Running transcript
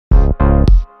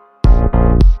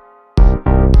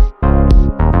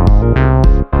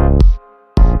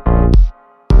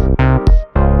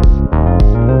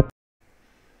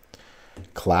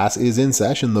Class is in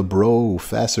session. The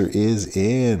Brofessor is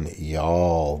in.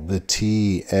 Y'all, the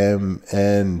TMNT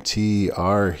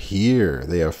are here.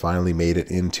 They have finally made it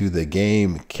into the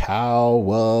game.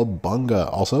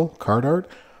 Cowabunga. Also, card art,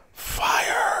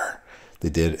 fire. They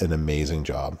did an amazing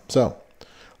job. So,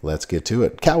 let's get to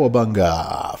it.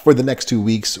 Cowabunga. For the next 2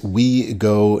 weeks, we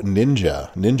go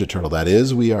Ninja. Ninja Turtle, that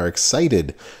is. We are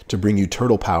excited to bring you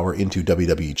Turtle Power into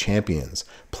WWE Champions.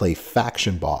 Play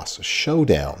Faction Boss,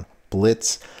 Showdown,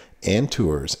 Blitz, and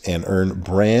Tours, and earn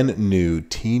brand new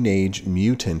Teenage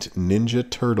Mutant Ninja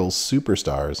Turtles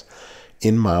superstars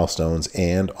in milestones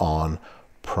and on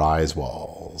prize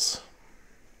walls.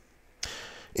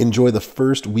 Enjoy the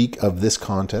first week of this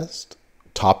contest,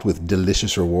 topped with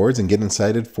delicious rewards, and get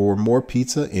excited for more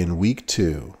pizza in week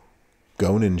 2.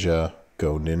 Go Ninja,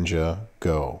 go Ninja,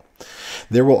 go.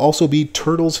 There will also be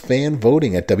Turtles fan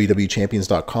voting at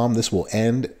wwechampions.com. This will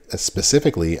end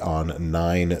specifically on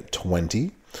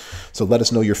 9/20. So let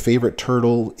us know your favorite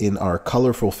turtle in our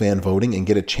colorful fan voting and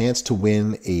get a chance to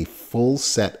win a full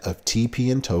set of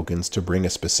TPN tokens to bring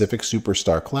a specific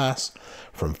superstar class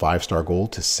from 5-star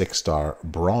gold to 6-star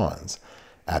bronze.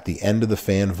 At the end of the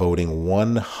fan voting,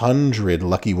 100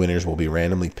 lucky winners will be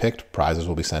randomly picked. Prizes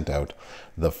will be sent out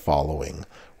the following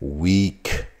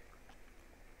week.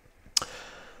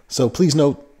 So please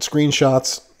note,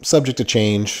 screenshots, subject to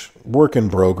change, work in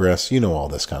progress, you know all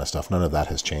this kind of stuff. None of that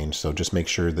has changed. So just make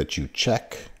sure that you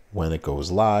check when it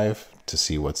goes live to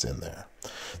see what's in there.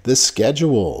 The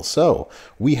schedule. So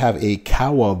we have a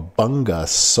Cowabunga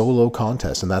solo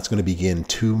contest, and that's going to begin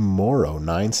tomorrow,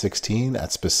 9/16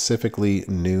 at specifically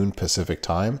noon Pacific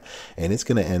time. And it's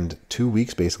going to end 2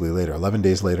 weeks basically later, 11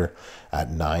 days later at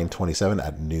 9/27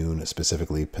 at noon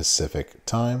specifically Pacific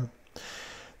time.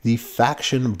 The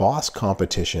Faction Boss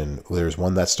competition, there's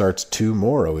one that starts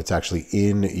tomorrow. It's actually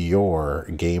in your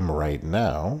game right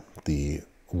now. The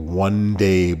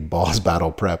one-day boss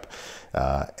battle prep,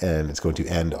 and it's going to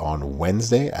end on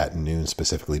Wednesday at noon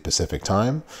specifically Pacific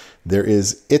time. There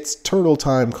is It's Turtle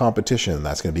Time competition.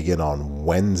 That's going to begin on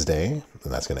Wednesday,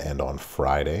 and that's going to end on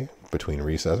Friday between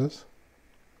recesses.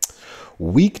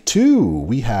 Week 2,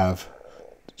 we have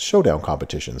Showdown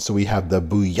competition. So we have the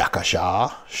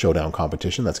Booyakasha Showdown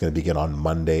competition. That's going to begin on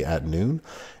Monday at noon,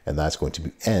 and that's going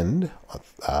to end,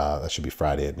 that should be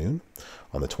Friday at noon,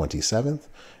 on the 27th.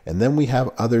 And then we have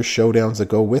other showdowns that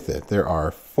go with it. There are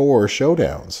 4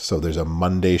 showdowns. So there's a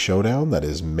Monday showdown that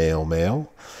is male-male.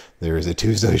 There is a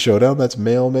Tuesday showdown that's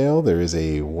male-male. There is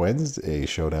a Wednesday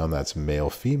showdown that's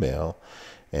male-female.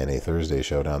 And a Thursday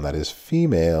showdown that is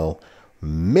female-male.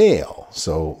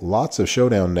 So lots of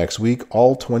showdown next week,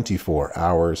 all 24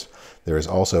 hours. There is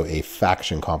also a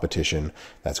faction competition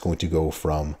that's going to go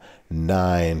from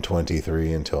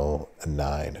 9/23 until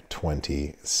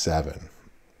 9/27.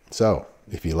 So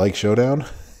if you like showdown,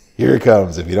 here it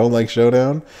comes. If you don't like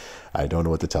showdown, I don't know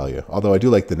what to tell you. Although I do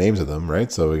like the names of them,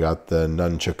 right? So we got the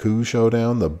Nunchaku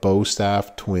showdown, the Bow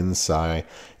Staff, Twin Sai,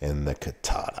 and the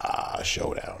Katana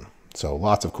showdown. So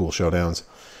lots of cool showdowns.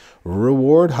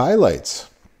 Reward highlights.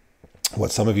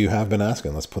 What some of you have been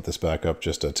asking. Let's put this back up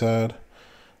just a tad.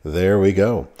 There we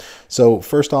go. So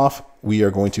first off, we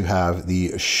are going to have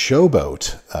the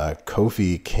Showboat,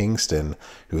 Kofi Kingston,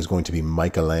 who is going to be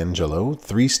Michelangelo,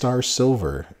 3-star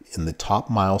silver in the top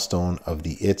milestone of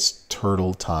the It's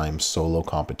Turtle Time solo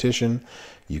competition.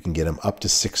 You can get him up to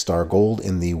 6-star gold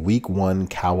in the week 1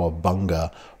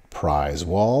 Cowabunga prize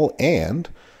wall, and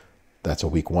that's a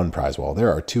week 1 prize wall.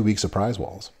 There are 2 weeks of prize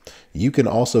walls. You can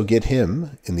also get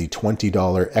him in the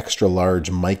 $20 extra large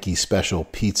Mikey special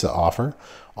pizza offer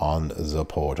on the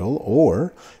portal,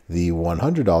 or the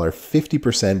 $100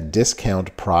 50%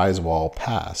 discount prize wall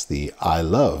pass, the I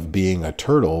Love Being a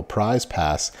Turtle prize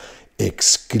pass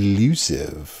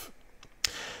exclusive.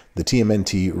 The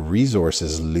TMNT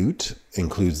resources loot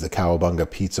includes the Cowabunga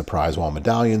pizza prize wall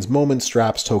medallions, moment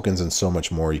straps, tokens, and so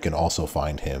much more. You can also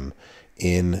find him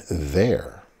in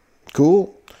there.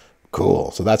 Cool?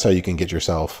 Cool. So that's how you can get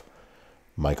yourself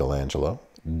Michelangelo.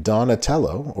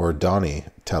 Donatello, or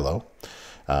Donatello,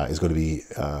 is going to be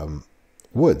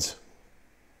Woods.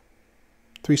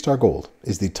 3-star gold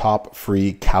is the top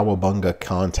free Cowabunga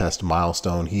contest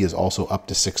milestone. He is also up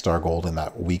to 6-star gold in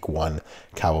that week 1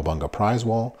 Cowabunga prize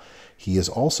wall. He is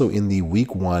also in the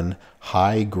week 1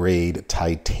 high grade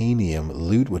titanium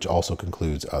loot, which also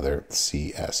concludes other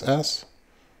CSS.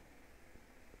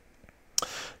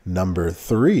 Number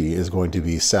 3 is going to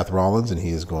be Seth Rollins, and he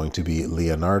is going to be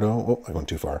Leonardo. Oh, I went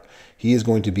too far. He is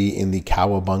going to be in the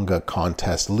Cowabunga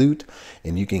contest loot,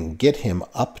 and you can get him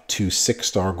up to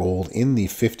 6-star gold in the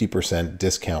 50%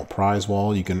 discount prize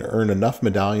wall. You can earn enough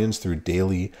medallions through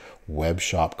daily web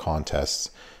shop contests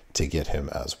to get him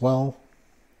as well.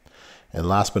 And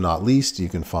last but not least, you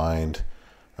can find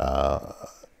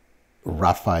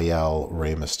Rafael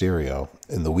Rey Mysterio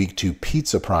in the Week 2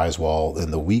 Pizza Prize Wall,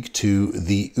 in the Week 2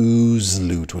 The Ooze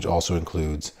Loot, which also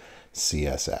includes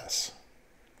CSS.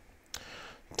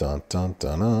 Dun, dun,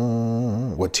 dun,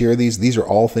 dun. What tier are these? These are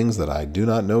all things that I do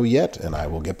not know yet, and I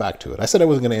will get back to it. I said I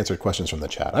wasn't going to answer questions from the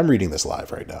chat. I'm reading this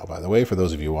live right now, by the way, for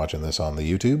those of you watching this on the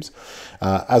YouTubes.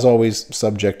 As always,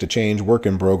 subject to change, work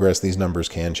in progress. These numbers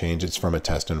can change. It's from a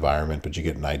test environment, but you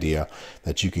get an idea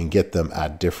that you can get them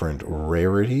at different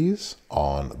rarities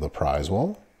on the prize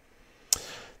wall.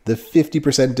 The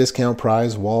 50% discount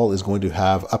prize wall is going to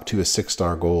have up to a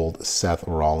 6-star gold Seth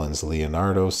Rollins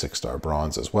Leonardo, 6-star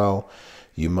bronze as well.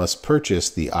 You must purchase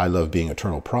the I Love Being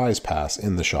Eternal prize pass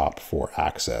in the shop for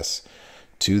access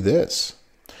to this.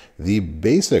 The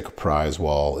basic prize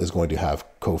wall is going to have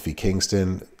Kofi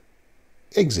Kingston,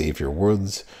 Xavier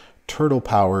Woods, Turtle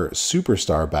Power,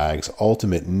 Superstar bags,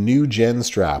 Ultimate New Gen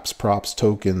straps, props,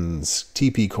 tokens,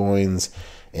 TP coins,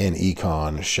 and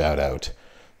Econ. Shout out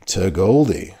to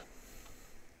Goldie.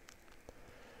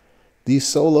 The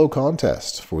solo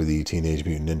contest for the Teenage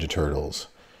Mutant Ninja Turtles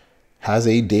has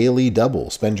a daily double.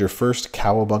 Spend your first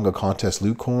Cowabunga contest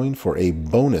loot coin for a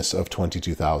bonus of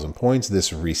 22,000 points.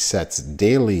 This resets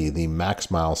daily. The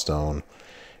max milestone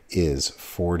is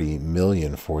 40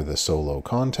 million for the solo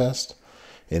contest.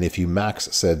 And if you max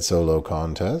said solo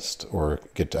contest, or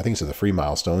get, I think it's the free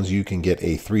milestones, you can get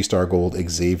a 3-star gold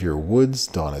Xavier Woods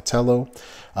Donatello,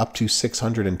 up to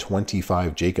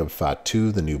 625 Jacob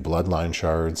Fatu, the new Bloodline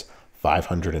shards,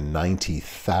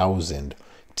 590,000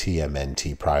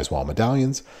 TMNT prize wall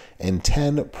medallions, and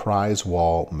 10 prize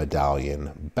wall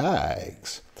medallion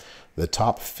bags. The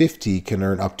top 50 can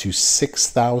earn up to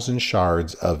 6,000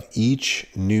 shards of each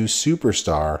new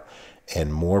superstar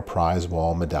and more prize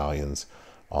wall medallions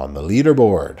on the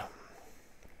leaderboard.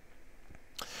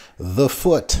 The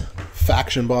Foot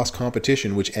Faction Boss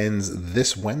competition, which ends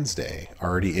this Wednesday,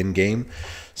 already in game.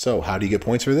 So how do you get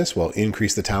points for this? Well,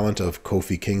 increase the talent of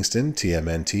Kofi Kingston,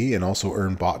 TMNT, and also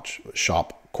earn bot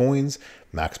shop coins.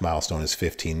 Max milestone is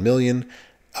 15 million,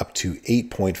 up to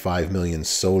 8.5 million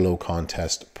solo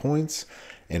contest points,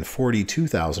 and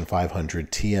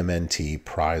 42,500 TMNT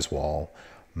prize wall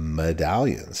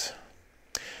medallions.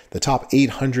 The top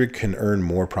 800 can earn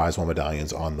more prize wall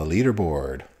medallions on the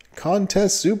leaderboard.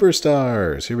 Contest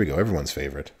Superstars. Here we go, everyone's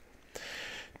favorite.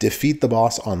 Defeat the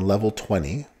boss on level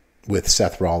 20 with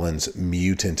Seth Rollins'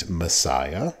 Mutant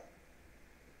Messiah.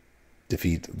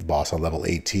 Defeat the boss on level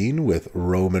 18 with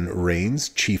Roman Reigns,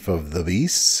 Chief of the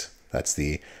Beasts. That's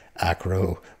the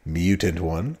Acro Mutant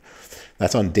one.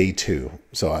 That's on day 2.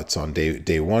 So it's on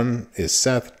day 1 is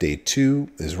Seth, day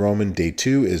 2 is Roman, day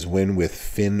 2 is win with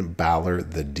Finn Balor,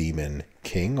 the Demon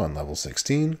King on level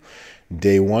 16.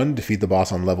 Day 1, defeat the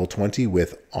boss on level 20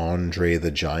 with Andre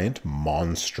the Giant,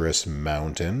 Monstrous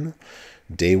Mountain.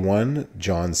 Day 1,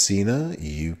 John Cena,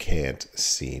 You Can't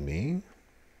See Me.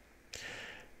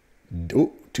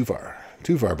 Oh, too far,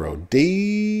 bro.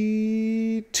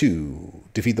 Day 2,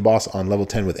 defeat the boss on level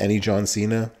 10 with any John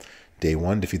Cena. Day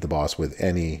 1, defeat the boss with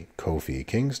any Kofi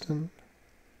Kingston.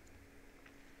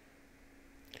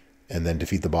 And then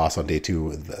defeat the boss on day 2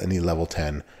 with any level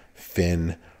 10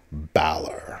 Finn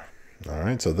Balor. All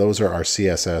right, so those are our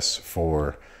CSS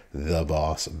for the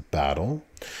boss battle.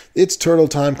 It's Turtle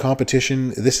Time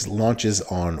competition. This launches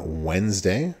on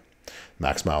Wednesday.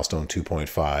 Max milestone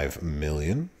 2.5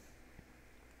 million.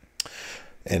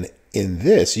 And in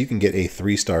this, you can get a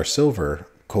 3-star silver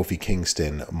Kofi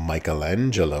Kingston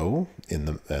Michelangelo in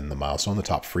the milestone, the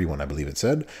top free one, I believe it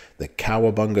said. The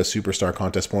Cowabunga Superstar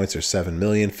contest points are 7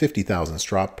 million, 50,000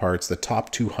 strop parts. The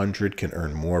top 200 can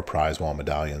earn more prize wall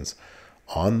medallions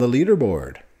on the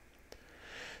leaderboard.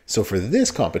 So for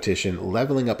this competition,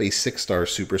 leveling up a 6-star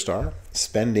superstar,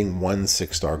 spending 1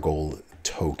 6-star gold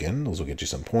token, those will get you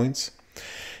some points.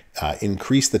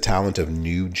 Increase the talent of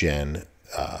new gen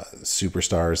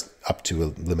superstars up to a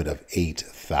limit of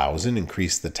 8,000.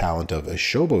 Increase the talent of a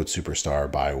Showboat superstar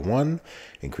by 1.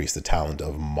 Increase the talent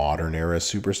of modern era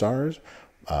superstars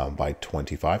by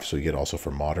 25. So you get also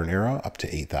for modern era up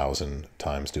to 8,000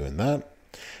 times doing that.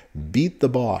 Beat the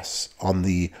boss on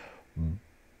the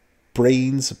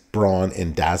Brains, Brawn,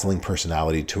 and Dazzling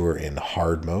Personality Tour in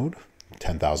hard mode.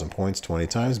 10,000 points 20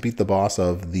 times. Beat the boss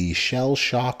of the Shell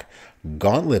Shock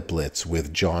Gauntlet Blitz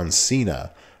with John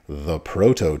Cena, the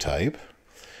prototype.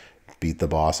 Beat the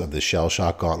boss of the Shell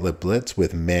Shock Gauntlet Blitz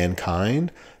with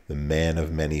Mankind, the Man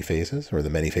of Many Faces, or the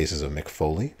Many Faces of Mick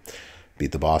Foley.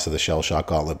 Beat the boss of the Shell Shock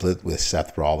Gauntlet Blitz with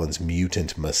Seth Rollins'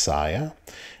 Mutant Messiah.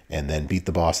 And then beat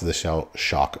the boss of the Shell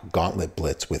Shock Gauntlet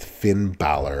Blitz with Finn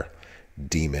Balor,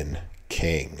 Demon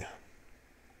King.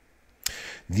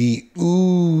 The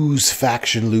Ooze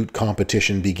faction loot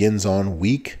competition begins on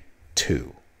week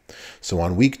 2. So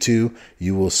on week 2,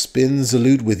 you will spin the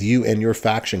loot with you and your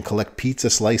faction, collect pizza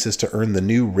slices to earn the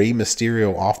new Rey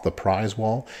Mysterio off the prize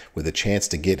wall with a chance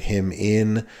to get him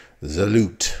in the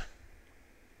loot.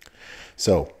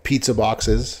 So pizza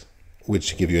boxes,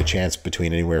 which give you a chance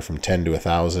between anywhere from 10 to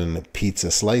 1,000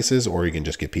 pizza slices, or you can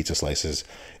just get pizza slices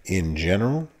in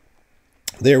general.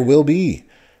 There will be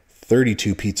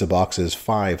 32 pizza boxes,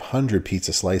 500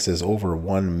 pizza slices, over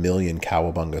 1 million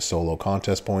Cowabunga solo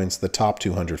contest points. The top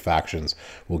 200 factions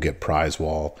will get prize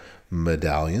wall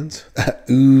medallions.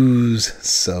 Ooze.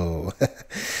 So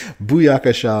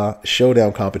Booyakasha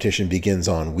Showdown competition begins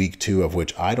on week 2, of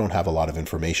which I don't have a lot of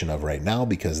information of right now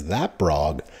because that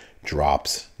Brog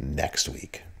drops next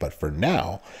week. But for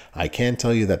now, I can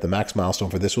tell you that the max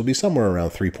milestone for this will be somewhere around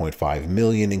 3.5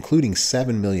 million, including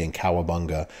 7 million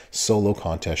Cowabunga solo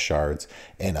contest shards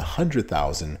and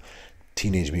 100,000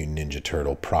 Teenage Mutant Ninja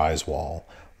Turtle prize wall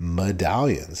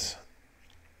medallions.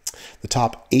 The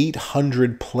top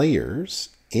 800 players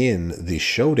in the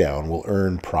showdown will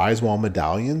earn prize wall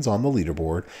medallions on the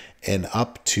leaderboard and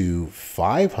up to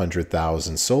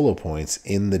 500,000 solo points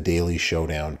in the daily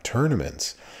showdown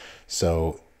tournaments.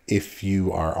 So if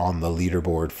you are on the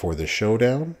leaderboard for the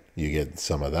showdown, you get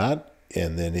some of that.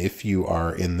 And then if you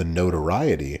are in the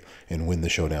notoriety and win the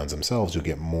showdowns themselves, you'll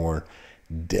get more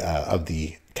of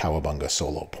the Cowabunga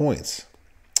solo points.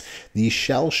 The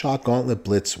Shell Shock Gauntlet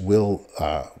Blitz will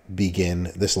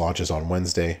begin. This launches on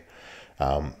Wednesday.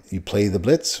 You play the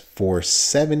Blitz for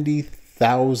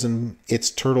 70,000 It's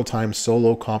Turtle Time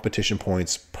solo competition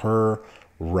points per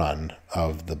run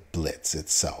of the Blitz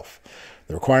itself.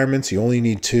 The requirements, you only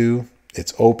need 2.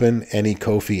 It's open, any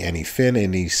Kofi, any Finn,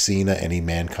 any Cena, any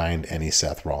Mankind, any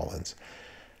Seth Rollins.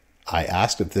 I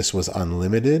asked if this was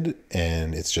unlimited,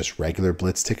 and it's just regular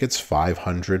Blitz tickets,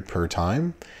 500 per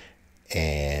time.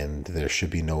 And there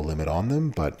should be no limit on them,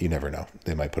 but you never know.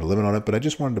 They might put a limit on it, but I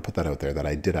just wanted to put that out there that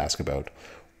I did ask about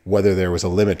whether there was a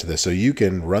limit to this. So you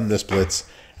can run this Blitz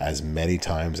as many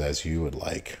times as you would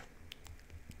like.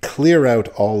 Clear out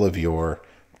all of your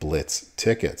Blitz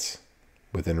tickets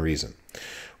within reason.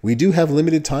 We do have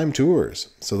limited time tours.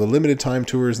 So the limited time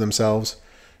tours themselves,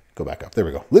 go back up. There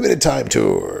we go. Limited time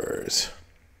tours.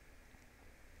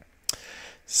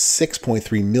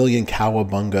 6.3 million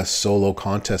Cowabunga solo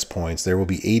contest points. There will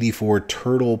be 84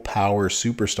 Turtle Power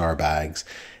Superstar bags.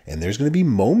 And there's going to be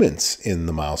moments in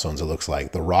the milestones, it looks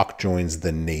like. The Rock joins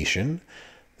the Nation.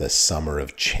 The Summer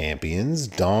of Champions.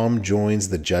 Dom joins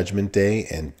the Judgment Day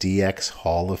and DX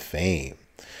Hall of Fame.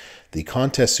 The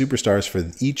contest superstars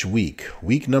for each week.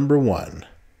 Week number 1.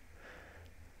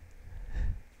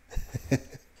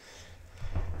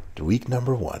 Week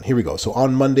number 1. Here we go. So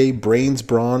on Monday, Brains,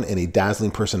 Brawn, and a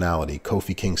Dazzling Personality.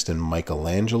 Kofi Kingston,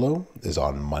 Michelangelo is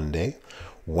on Monday.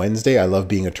 Wednesday, I Love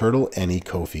Being a Turtle, any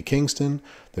Kofi Kingston.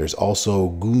 There's also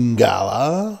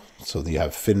Goongala. So you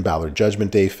have Finn Balor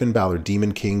Judgment Day, Finn Balor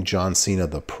Demon King, John Cena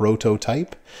the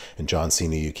Prototype, and John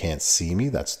Cena You Can't See Me.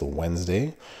 That's the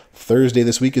Wednesday. Thursday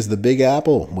this week is the Big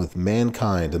Apple with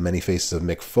Mankind, The Many Faces of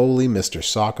Mick Foley, Mr.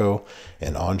 Sacco,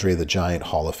 and Andre the Giant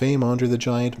Hall of Fame, Andre the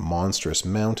Giant, Monstrous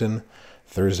Mountain.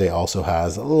 Thursday also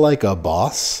has Like a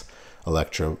Boss,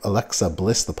 Alexa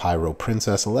Bliss, the Pyro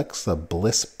Princess, Alexa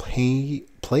Bliss,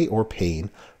 Play or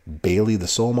Pain, Bailey the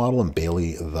Soul Model, and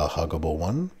Bailey the Huggable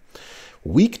One.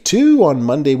 Week 2 on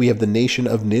Monday, we have the Nation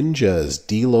of Ninjas,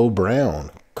 D'Lo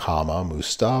Brown, Kama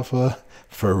Mustafa,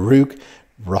 Farouk,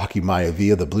 Rocky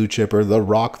Maivia, the Blue Chipper, The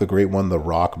Rock, the Great One, The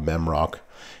Rock, Memrock,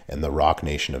 and The Rock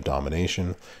Nation of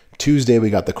Domination. Tuesday, we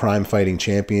got the Crime Fighting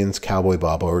Champions, Cowboy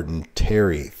Bob Orton,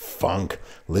 Terry Funk,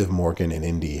 Liv Morgan, and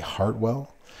Indy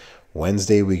Hartwell.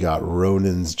 Wednesday, we got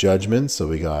Ronan's Judgment, so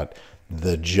we got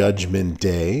the Judgment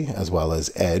Day, as well as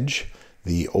Edge,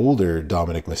 the older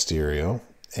Dominic Mysterio,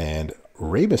 and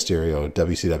Rey Mysterio,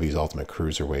 WCW's Ultimate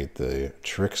Cruiserweight, the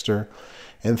Trickster.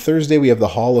 And Thursday, we have the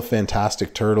Hall of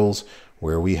Fantastic Turtles,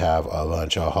 where we have a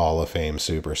bunch of Hall of Fame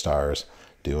superstars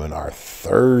doing our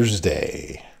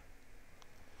Thursday.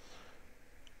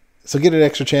 So get an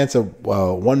extra chance of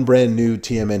one brand new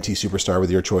TMNT superstar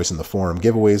with your choice in the forum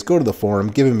giveaways. Go to the forum,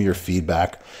 give them your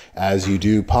feedback as you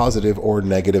do, positive or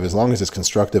negative, as long as it's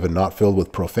constructive and not filled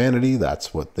with profanity.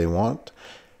 That's what they want.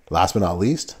 Last but not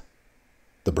least,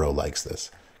 the bro likes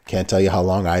this. Can't tell you how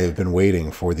long I have been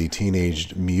waiting for the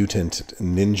Teenage Mutant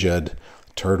Ninja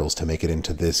Turtles to make it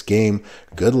into this game.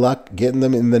 Good luck getting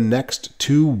them in the next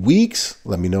 2 weeks.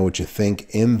 Let me know what you think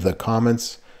in the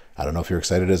comments. I don't know if you're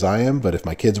excited as I am, but if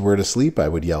my kids were to sleep, I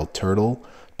would yell Turtle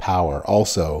Power.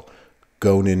 Also,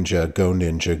 Go Ninja, Go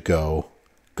Ninja, Go.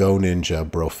 Go Ninja,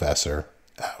 Brofessor.